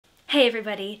Hey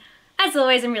everybody! As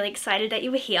always, I'm really excited that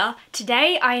you were here.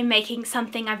 Today I am making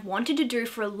something I've wanted to do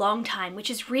for a long time, which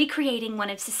is recreating one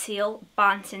of Cecilie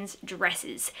Bahnsen's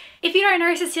dresses. If you don't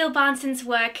know Cecilie Bahnsen's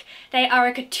work, they are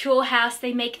a couture house.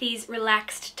 They make these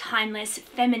relaxed, timeless,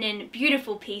 feminine,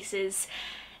 beautiful pieces.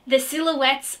 The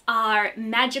silhouettes are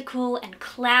magical and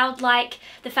cloud-like.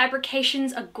 The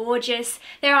fabrications are gorgeous.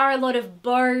 There are a lot of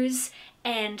bows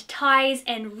and ties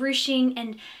and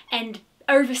ruching and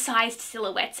oversized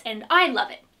silhouettes, and I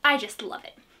love it. I just love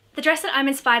it. The dress that I'm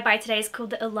inspired by today is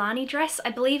called the Ilani dress. I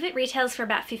believe it retails for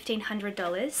about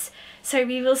 $1,500, so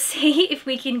we will see if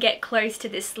we can get close to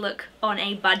this look on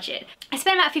a budget. I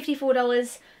spent about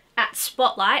 $54 at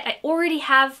Spotlight. I already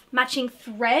have matching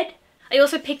thread. I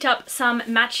also picked up some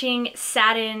matching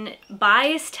satin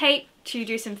bias tape to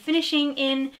do some finishing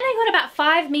in. And I got about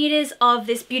 5 meters of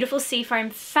this beautiful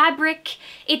seafoam fabric.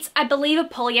 It's, I believe, a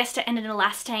polyester and an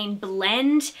elastane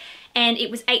blend, and it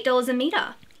was $8 a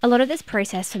meter. A lot of this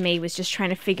process for me was just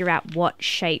trying to figure out what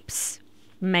shapes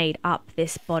made up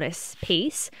this bodice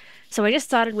piece. So I just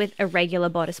started with a regular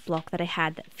bodice block that I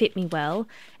had that fit me well,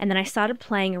 and then I started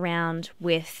playing around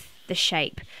with the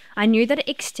shape. I knew that it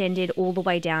extended all the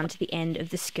way down to the end of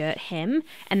the skirt hem,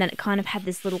 and then it kind of had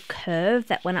this little curve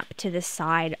that went up to the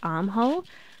side armhole,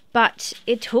 but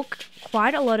it took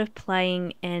quite a lot of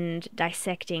playing and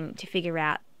dissecting to figure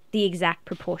out the exact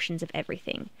proportions of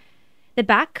everything. The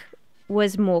back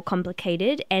was more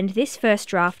complicated, and this first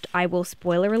draft, I will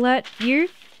spoiler alert you,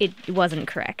 it wasn't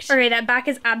correct. Okay, that back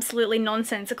is absolutely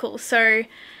nonsensical, so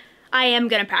I am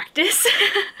gonna practice.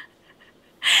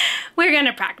 We're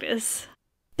gonna practice.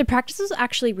 The practice was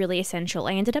actually really essential.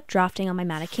 I ended up drafting on my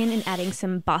mannequin and adding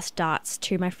some bust darts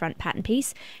to my front pattern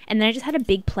piece, and then I just had a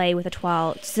big play with a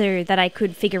toile so that I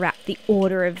could figure out the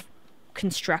order of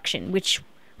construction, which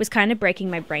was kind of breaking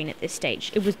my brain at this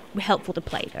stage. It was helpful to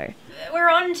play though. We're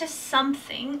on to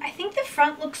something. I think the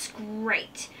front looks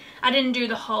great. I didn't do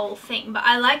the whole thing, but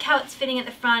I like how it's fitting at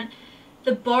the front.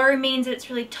 The bow means that it's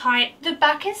really tight. The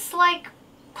back is like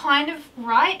kind of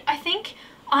right, I think.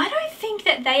 I don't think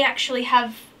that they actually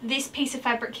have this piece of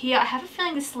fabric here. I have a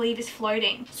feeling the sleeve is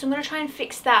floating, so I'm gonna try and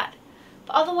fix that.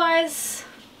 But otherwise,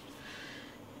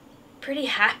 pretty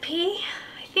happy,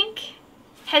 I think.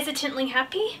 Hesitantly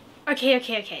happy.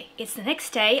 Okay. It's the next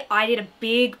day. I did a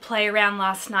big play around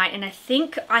last night, and I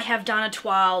think I have done a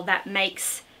toile that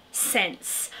makes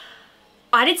sense.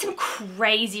 I did some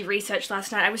crazy research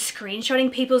last night. I was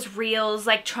screenshotting people's reels,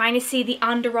 like trying to see the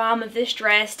underarm of this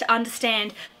dress to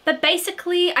understand. But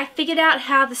basically, I figured out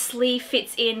how the sleeve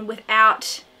fits in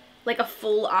without like a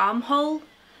full armhole.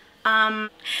 My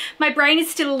brain is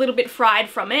still a little bit fried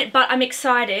from it, but I'm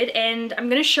excited, and I'm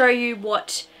gonna show you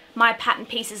what my pattern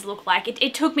pieces look like.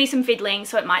 It took me some fiddling,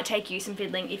 so it might take you some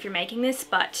fiddling if you're making this,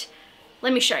 but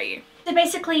let me show you. So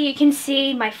basically you can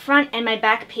see my front and my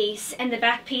back piece, and the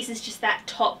back piece is just that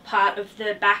top part of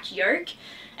the back yoke,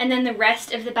 and then the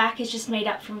rest of the back is just made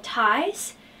up from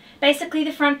ties. Basically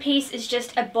the front piece is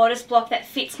just a bodice block that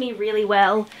fits me really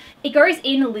well. It goes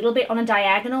in a little bit on a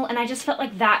diagonal, and I just felt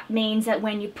like that means that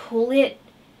when you pull it,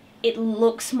 it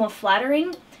looks more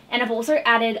flattering. And I've also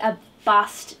added a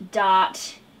bust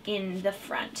dart in the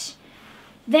front.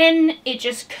 Then it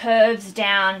just curves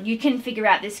down. You can figure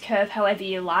out this curve however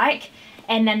you like,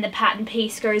 and then the pattern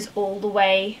piece goes all the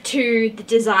way to the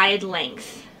desired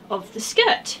length of the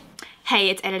skirt. Hey,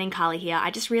 it's Editing Carly here.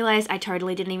 I just realized I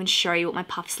totally didn't even show you what my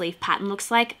puff sleeve pattern looks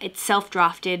like. It's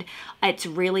self-drafted. It's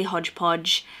really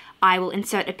hodgepodge. I will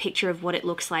insert a picture of what it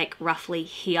looks like roughly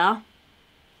here.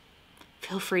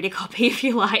 Feel free to copy if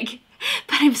you like.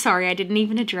 But I'm sorry, I didn't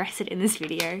even address it in this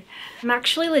video. I'm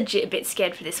actually legit a bit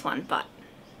scared for this one, but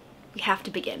we have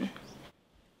to begin.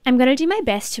 I'm going to do my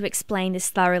best to explain this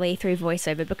thoroughly through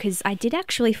voiceover because I did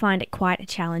actually find it quite a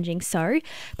challenging sew,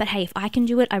 but hey, if I can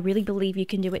do it, I really believe you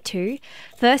can do it too.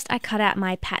 First, I cut out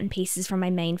my pattern pieces from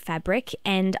my main fabric,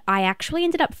 and I actually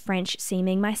ended up French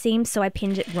seaming my seams, so I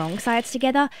pinned it wrong sides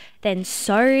together, then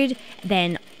sewed,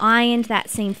 then ironed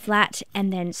that seam flat,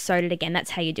 and then sewed it again.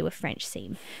 That's how you do a French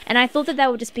seam. And I thought that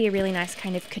that would just be a really nice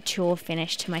kind of couture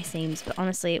finish to my seams, but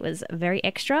honestly, it was very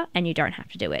extra, and you don't have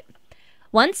to do it.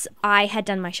 Once I had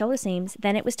done my shoulder seams,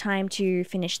 then it was time to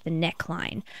finish the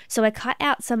neckline. So I cut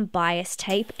out some bias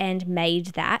tape and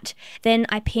made that. Then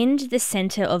I pinned the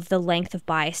center of the length of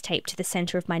bias tape to the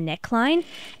center of my neckline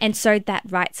and sewed that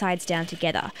right sides down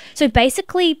together. So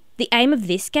basically, the aim of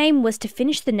this game was to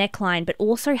finish the neckline, but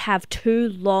also have 2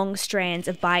 long strands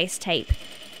of bias tape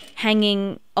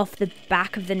hanging off the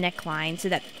back of the neckline so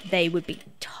that they would be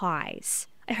ties.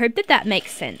 I hope that that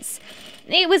makes sense.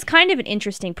 It was kind of an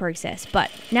interesting process, but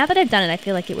now that I've done it, I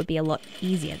feel like it would be a lot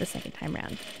easier the second time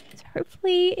round. So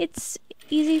hopefully it's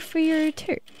easy for you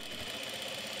too.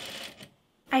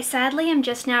 I sadly am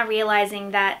just now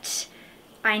realizing that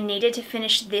I needed to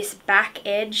finish this back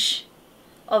edge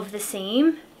of the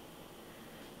seam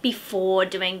before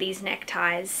doing these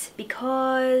neckties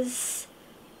because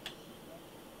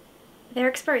they're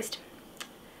exposed. So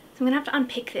I'm gonna have to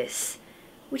unpick this,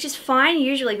 which is fine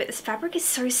usually, but this fabric is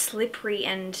so slippery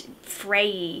and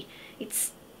frayy.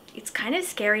 It's kind of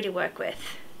scary to work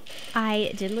with.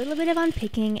 I did a little bit of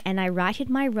unpicking and I righted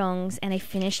my wrongs and I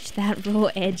finished that raw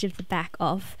edge of the back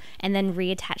off and then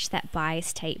reattached that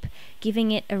bias tape,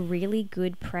 giving it a really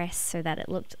good press so that it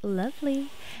looked lovely.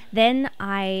 Then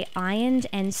I ironed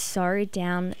and sewed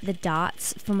down the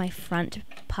darts for my front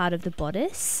part of the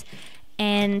bodice.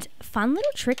 And fun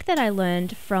little trick that I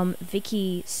learned from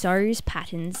Vicky Sew's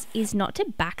patterns is not to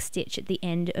backstitch at the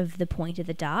end of the point of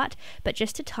the dart, but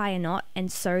just to tie a knot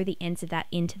and sew the ends of that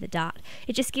into the dart.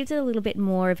 It just gives it a little bit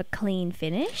more of a clean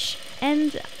finish,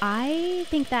 and I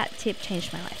think that tip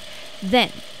changed my life.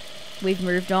 Then we've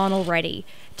moved on already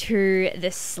to the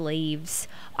sleeves.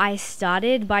 I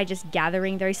started by just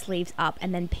gathering those sleeves up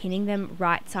and then pinning them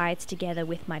right sides together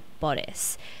with my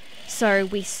bodice. So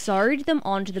we sewed them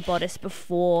onto the bodice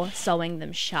before sewing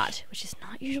them shut, which is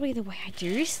not usually the way I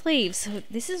do sleeves. So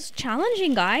this is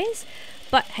challenging, guys.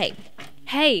 But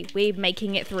hey, we're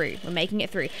making it through. We're making it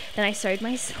through. Then I sewed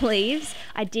my sleeves.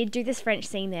 I did do this French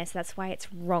seam there, so that's why it's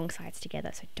wrong sides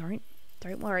together. So don't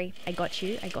worry. I got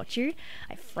you.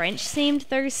 I French seamed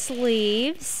those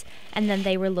sleeves, and then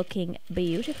they were looking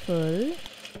beautiful.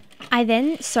 I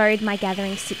then sewed my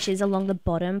gathering stitches along the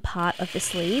bottom part of the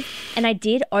sleeve, and I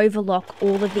did overlock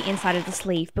all of the inside of the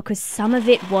sleeve because some of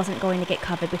it wasn't going to get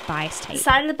covered with bias tape. The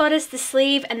side of the bodice, the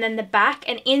sleeve, and then the back,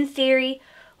 and in theory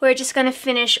we're just going to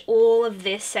finish all of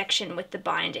this section with the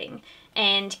binding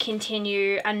and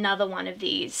continue another one of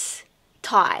these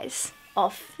ties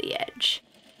off the edge.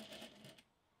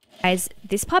 Guys,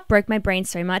 this part broke my brain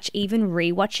so much, even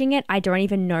rewatching it, I don't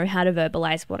even know how to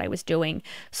verbalize what I was doing.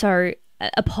 So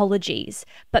apologies,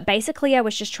 but basically I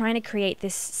was just trying to create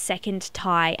this second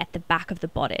tie at the back of the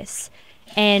bodice,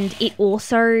 and it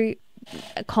also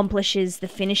accomplishes the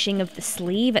finishing of the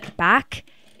sleeve at the back.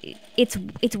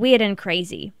 It's weird and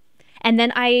crazy. And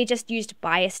then I just used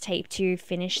bias tape to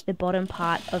finish the bottom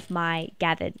part of my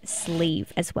gathered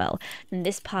sleeve as well, and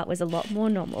this part was a lot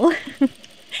more normal.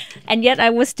 And yet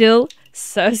I was still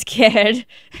so scared.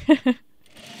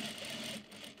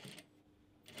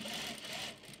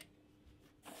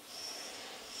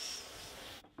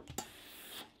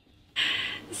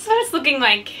 This is what it's looking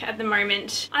like at the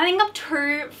moment. I think I'm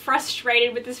too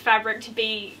frustrated with this fabric to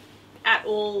be at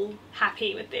all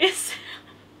happy with this.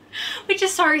 Which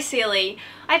is so silly.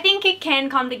 I think it can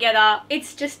come together.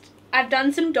 It's just, I've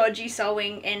done some dodgy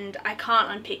sewing and I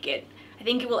can't unpick it. I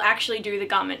think it will actually do the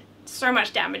garment so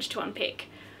much damage to unpick.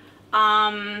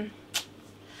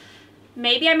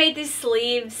 Maybe I made these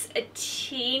sleeves a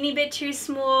teeny bit too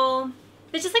small.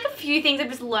 There's just like a few things I'm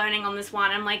just learning on this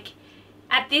one. I'm like,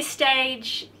 at this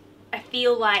stage, I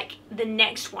feel like the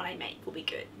next one I make will be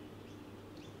good.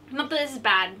 Not that this is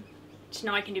bad, just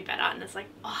know I can do better, and it's like,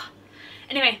 oh.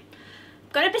 Anyway,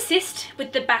 gotta persist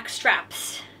with the back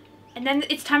straps. And then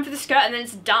it's time for the skirt and then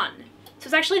it's done. So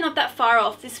it's actually not that far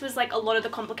off. This was like a lot of the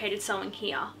complicated sewing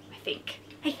here, I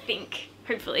think,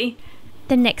 hopefully.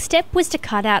 The next step was to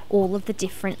cut out all of the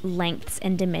different lengths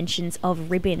and dimensions of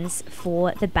ribbons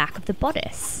for the back of the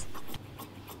bodice.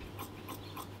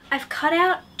 I've cut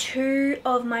out 2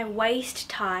 of my waist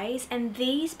ties, and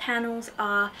these panels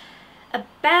are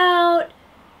about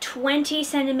 20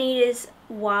 centimeters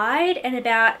wide and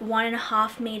about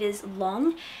 1.5 meters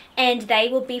long, and they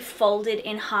will be folded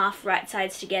in half right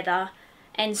sides together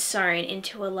and sewn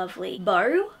into a lovely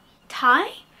bow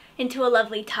tie. And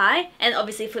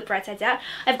obviously flip right sides out.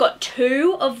 I've got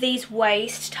 2 of these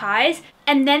waist ties,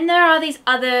 and then there are these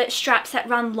other straps that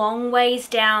run long ways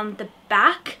down the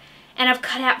back, and I've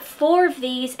cut out 4 of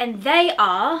these, and they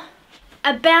are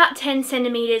about 10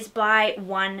 centimeters by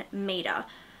 1 meter.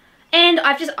 And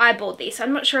I've just eyeballed these, so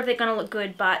I'm not sure if they're gonna look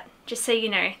good, but just so you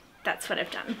know, that's what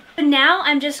I've done. So now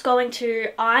I'm just going to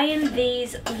iron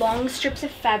these long strips of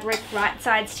fabric right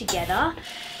sides together.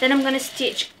 Then I'm going to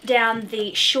stitch down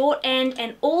the short end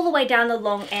and all the way down the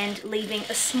long end, leaving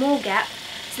a small gap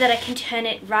so that I can turn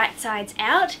it right sides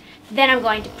out. Then I'm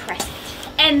going to press it.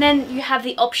 And then you have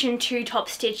the option to top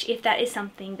stitch if that is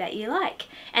something that you like.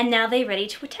 And now they're ready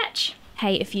to attach.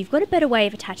 Hey, if you've got a better way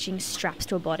of attaching straps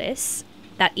to a bodice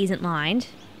that isn't lined,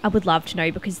 I would love to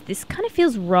know, because this kind of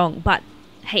feels wrong, but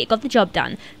hey, it got the job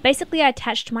done. Basically, I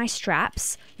attached my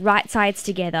straps right sides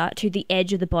together to the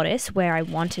edge of the bodice where I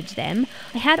wanted them.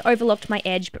 I had overlocked my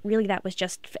edge, but really that was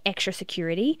just for extra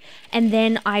security. And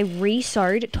then I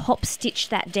re-sewed, top stitched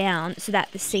that down so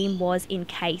that the seam was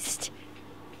encased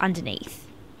underneath.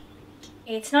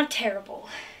 It's not terrible.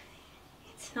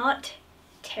 It's not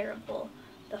terrible.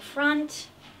 The front,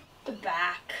 the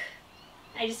back.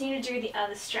 I just need to do the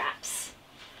other straps.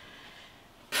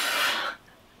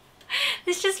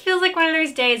 This just feels like one of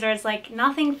those days where it's like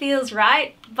nothing feels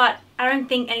right, but I don't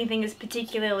think anything is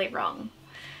particularly wrong.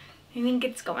 I think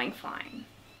it's going fine.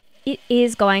 It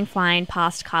is going fine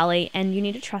past Carly, and you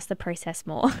need to trust the process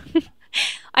more.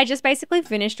 I just basically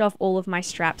finished off all of my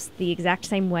straps the exact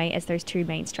same way as those two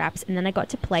main straps, and then I got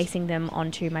to placing them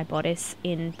onto my bodice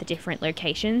in the different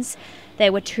locations.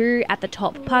 There were two at the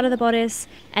top part of the bodice,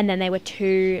 and then there were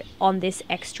two on this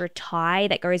extra tie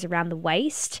that goes around the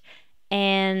waist,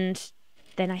 and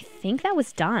then I think that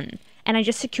was done. And I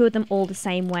just secured them all the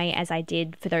same way as I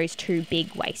did for those two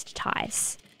big waist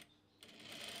ties.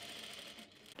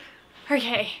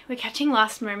 Okay, we're catching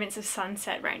last moments of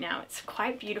sunset right now. It's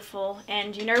quite beautiful,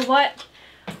 and you know what?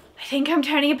 I think I'm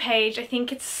turning a page. I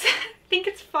think it's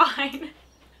fine.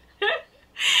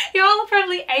 Y'all are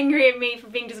probably angry at me for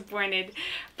being disappointed,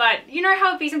 but you know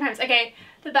how it be sometimes. Okay,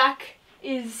 the back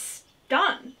is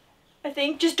done. I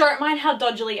think, just don't mind how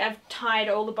dodgily I've tied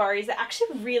all the bows. They're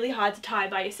actually really hard to tie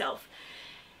by yourself.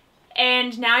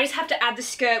 And now I just have to add the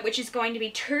skirt, which is going to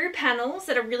be two panels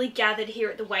that are really gathered here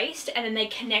at the waist, and then they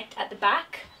connect at the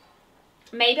back.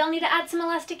 Maybe I'll need to add some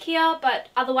elastic here, but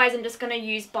otherwise I'm just going to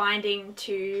use binding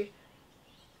to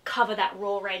cover that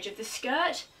raw edge of the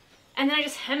skirt, and then I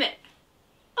just hem it.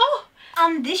 Oh!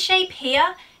 This shape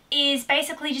here is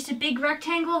basically just a big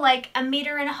rectangle, like 1.5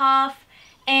 meters,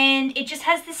 and it just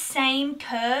has the same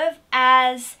curve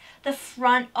as the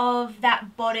front of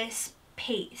that bodice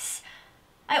piece.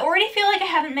 I already feel like I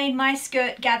haven't made my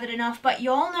skirt gathered enough, but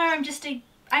y'all know I'm just a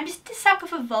sucker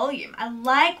for volume. I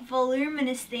like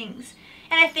voluminous things.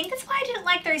 And I think that's why I didn't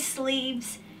like those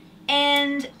sleeves,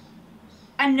 and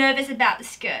I'm nervous about the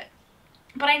skirt.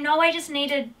 But I know I just need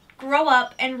to grow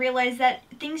up and realize that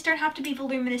things don't have to be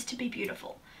voluminous to be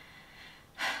beautiful.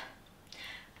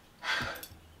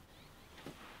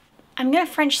 I'm going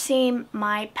to French seam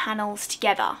my panels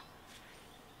together,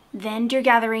 then do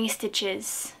gathering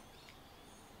stitches,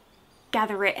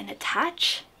 gather it and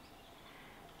attach.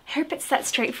 I hope it's that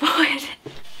straightforward.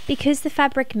 Because the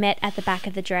fabric met at the back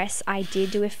of the dress, I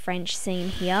did do a French seam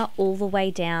here all the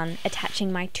way down,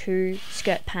 attaching my two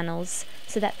skirt panels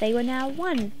so that they were now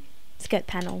one skirt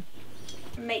panel.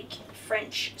 Make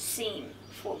French seam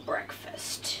for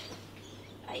breakfast.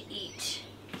 I eat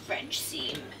French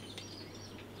seam.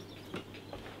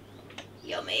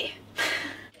 Yummy.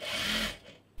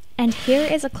 And here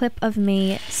is a clip of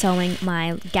me sewing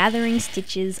my gathering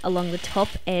stitches along the top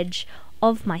edge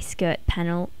of my skirt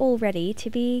panel, all ready to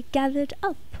be gathered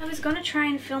up. I was going to try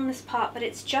and film this part, but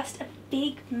it's just a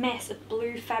big mess of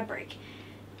blue fabric,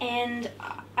 and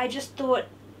I just thought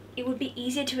it would be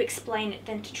easier to explain it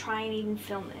than to try and even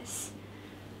film this.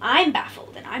 I'm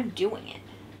baffled and I'm doing it.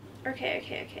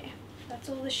 Okay. That's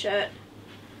all the shirt.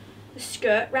 The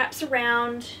skirt wraps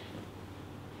around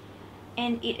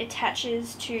and it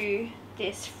attaches to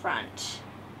this front.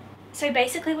 So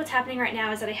basically what's happening right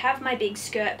now is that I have my big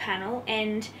skirt panel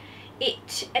and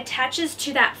it attaches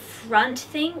to that front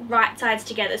thing, right sides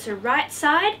together. So right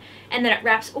side, and then it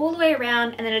wraps all the way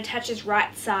around and then it attaches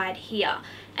right side here.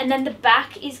 And then the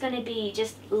back is going to be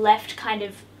just left kind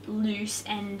of loose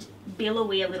and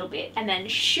billowy a little bit, and then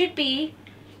should be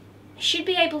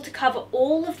able to cover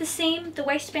all of the seam, the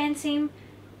waistband seam,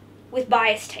 with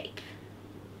bias tape.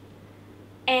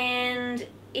 And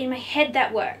in my head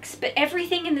that works, but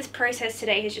everything in this process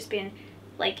today has just been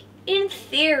like, in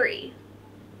theory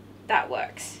that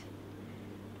works.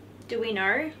 Do we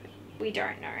know? We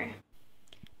don't know.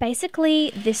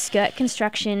 Basically, this skirt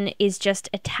construction is just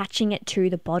attaching it to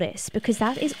the bodice, because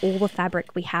that is all the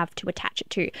fabric we have to attach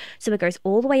it to. So it goes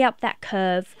all the way up that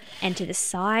curve and to the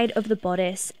side of the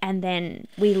bodice, and then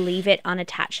we leave it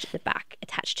unattached at the back,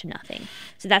 attached to nothing.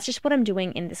 So that's just what I'm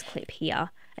doing in this clip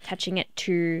here, attaching it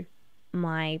to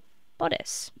my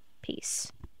bodice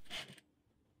piece.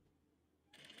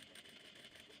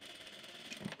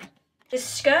 The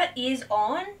skirt is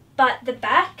on, but the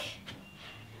back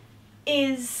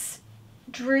is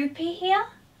droopy here,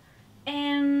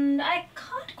 and I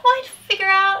can't quite figure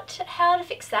out how to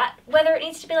fix that, whether it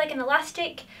needs to be like an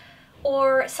elastic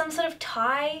or some sort of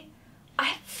tie. I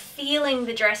have a feeling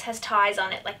the dress has ties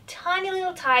on it, like tiny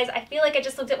little ties. I feel like I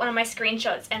just looked at one of my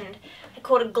screenshots and I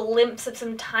caught a glimpse of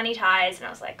some tiny ties and I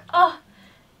was like, oh,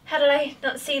 How did I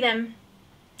not see them?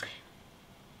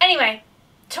 Anyway,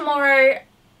 tomorrow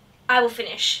I will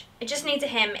finish. It just needs a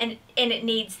hem and it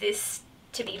needs this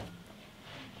to be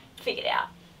figured out.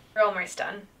 We're almost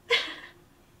done.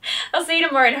 I'll see you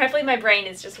tomorrow and hopefully my brain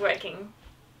is just working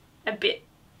a bit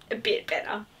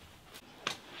better.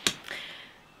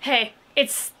 Hey,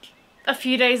 it's a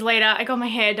few days later. I got my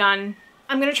hair done.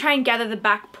 I'm going to try and gather the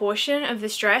back portion of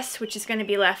this dress, which is going to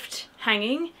be left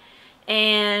hanging,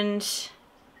 and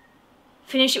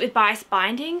finish it with bias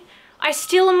binding. I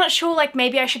still am not sure, like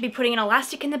maybe I should be putting an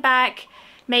elastic in the back,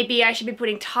 maybe I should be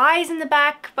putting ties in the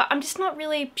back, but I'm just not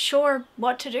really sure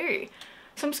what to do.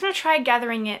 So I'm just going to try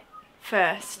gathering it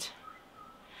first.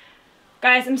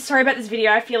 Guys, I'm sorry about this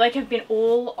video. I feel like I've been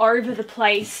all over the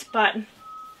place, but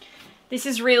this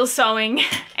is real sewing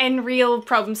and real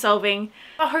problem solving.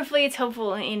 But hopefully it's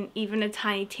helpful in even a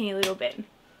teeny little bit.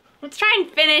 Let's try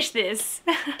and finish this.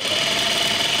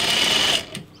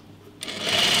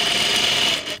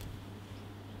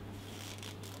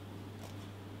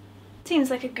 Seems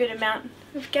like a good amount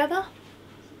of gather,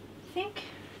 I think.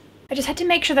 I just had to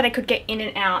make sure that I could get in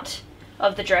and out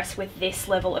of the dress with this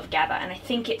level of gather, and I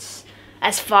think it's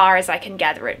as far as I can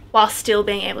gather it while still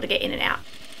being able to get in and out.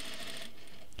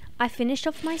 I finished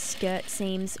off my skirt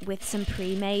seams with some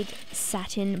pre-made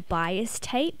satin bias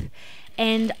tape,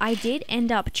 and I did end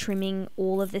up trimming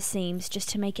all of the seams just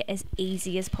to make it as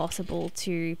easy as possible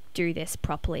to do this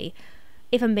properly.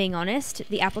 If I'm being honest,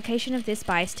 the application of this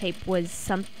bias tape was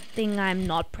something I'm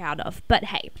not proud of, but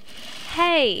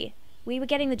hey, we were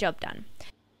getting the job done.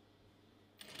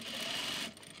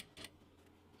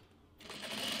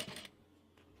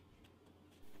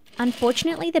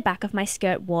 Unfortunately, the back of my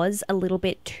skirt was a little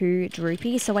bit too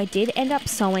droopy, so I did end up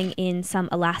sewing in some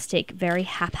elastic very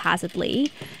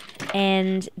haphazardly,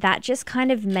 and that just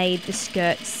kind of made the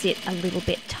skirt sit a little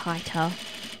bit tighter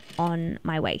on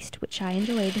my waist, which I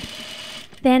enjoyed.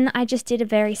 Then I just did a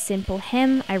very simple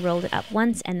hem. I rolled it up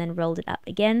once and then rolled it up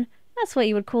again. That's what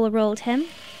you would call a rolled hem.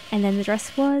 And then the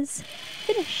dress was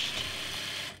finished.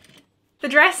 The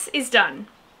dress is done.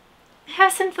 I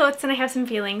have some thoughts and I have some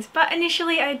feelings, but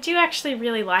initially I do actually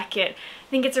really like it. I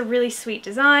think it's a really sweet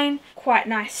design, quite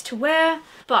nice to wear,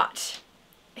 but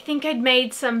I think I'd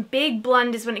made some big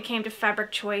blunders when it came to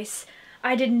fabric choice.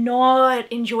 I did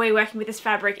not enjoy working with this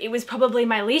fabric. It was probably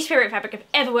my least favorite fabric I've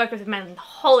ever worked with in my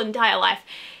whole entire life.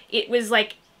 It was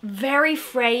like very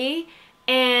frayy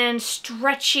and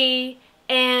stretchy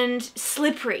and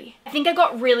slippery. I think I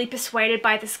got really persuaded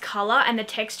by this color and the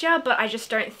texture, but I just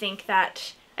don't think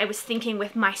that I was thinking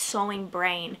with my sewing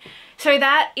brain. So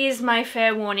that is my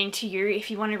fair warning to you. If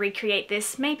you want to recreate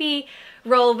this, maybe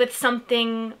roll with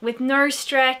something with no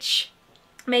stretch,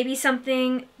 maybe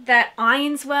something that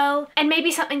irons well, and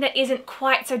maybe something that isn't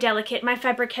quite so delicate. My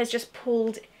fabric has just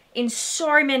pulled in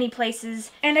so many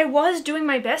places and I was doing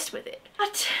my best with it.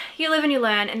 But you live and you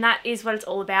learn, and that is what it's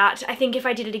all about. I think if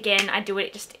I did it again, I'd do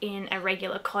it just in a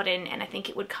regular cotton and I think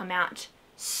it would come out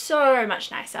so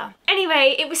much nicer.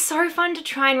 Anyway, it was so fun to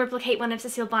try and replicate one of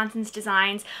Cecilie Bahnsen's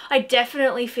designs. I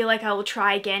definitely feel like I will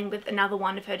try again with another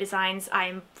one of her designs. I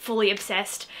am fully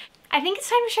obsessed. I think it's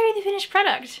time to show you the finished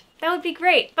product. That would be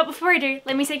great. But before I do,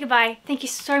 let me say goodbye. Thank you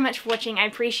so much for watching. I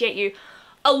appreciate you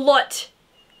a lot.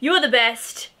 You're the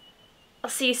best.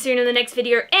 I'll see you soon in the next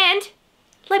video, and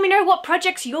let me know what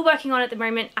projects you're working on at the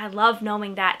moment. I love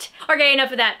knowing that. Okay,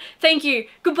 enough of that. Thank you.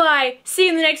 Goodbye. See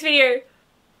you in the next video.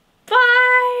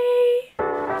 Bye!